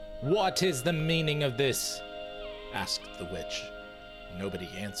What is the meaning of this? Asked the witch. Nobody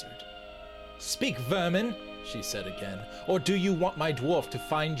answered. Speak, vermin, she said again, or do you want my dwarf to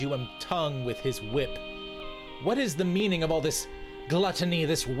find you a tongue with his whip? What is the meaning of all this gluttony,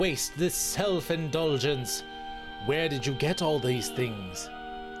 this waste, this self-indulgence? Where did you get all these things?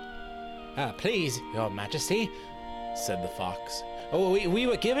 Please, your majesty, said the fox. Oh, we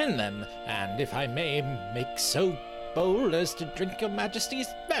were given them, and if I may make so bold as to drink your majesty's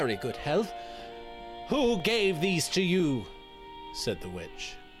very good health. Who gave these to you? Said the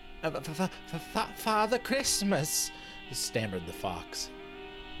witch. Father Christmas, stammered the fox.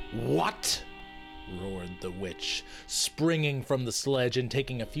 What? Roared the witch, springing from the sledge and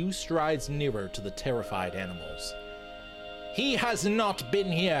taking a few strides nearer to the terrified animals. He has not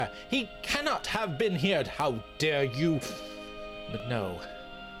been here. He cannot have been here. How dare you? But no,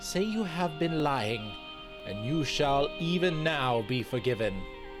 say you have been lying, and you shall even now be forgiven.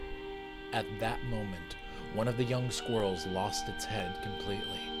 At that moment, one of the young squirrels lost its head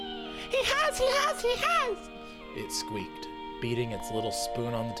completely. He has! It squeaked, beating its little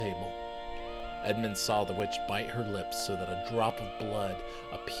spoon on the table. Edmund saw the witch bite her lips so that a drop of blood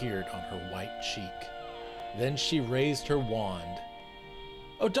appeared on her white cheek. Then she raised her wand.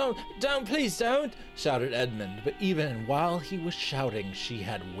 Oh, don't, please don't, shouted Edmund, but even while he was shouting, she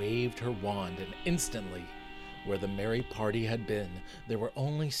had waved her wand, and instantly, where the merry party had been, there were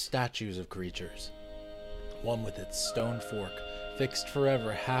only statues of creatures. One with its stone fork fixed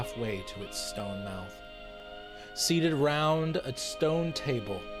forever halfway to its stone mouth. Seated round a stone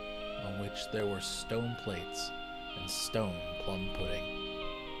table on which there were stone plates and stone plum pudding.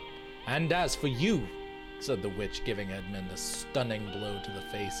 And as for you, said the witch, giving Edmund a stunning blow to the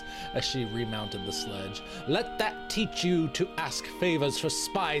face as she remounted the sledge, let that teach you to ask favors for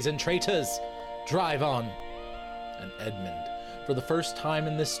spies and traitors. Drive on. And Edmund, for the first time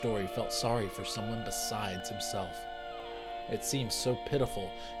in this story, felt sorry for someone besides himself. It seems so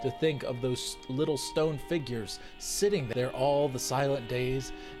pitiful to think of those little stone figures sitting there all the silent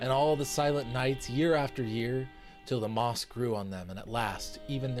days and all the silent nights, year after year, till the moss grew on them and at last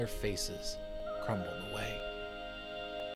even their faces crumbled away.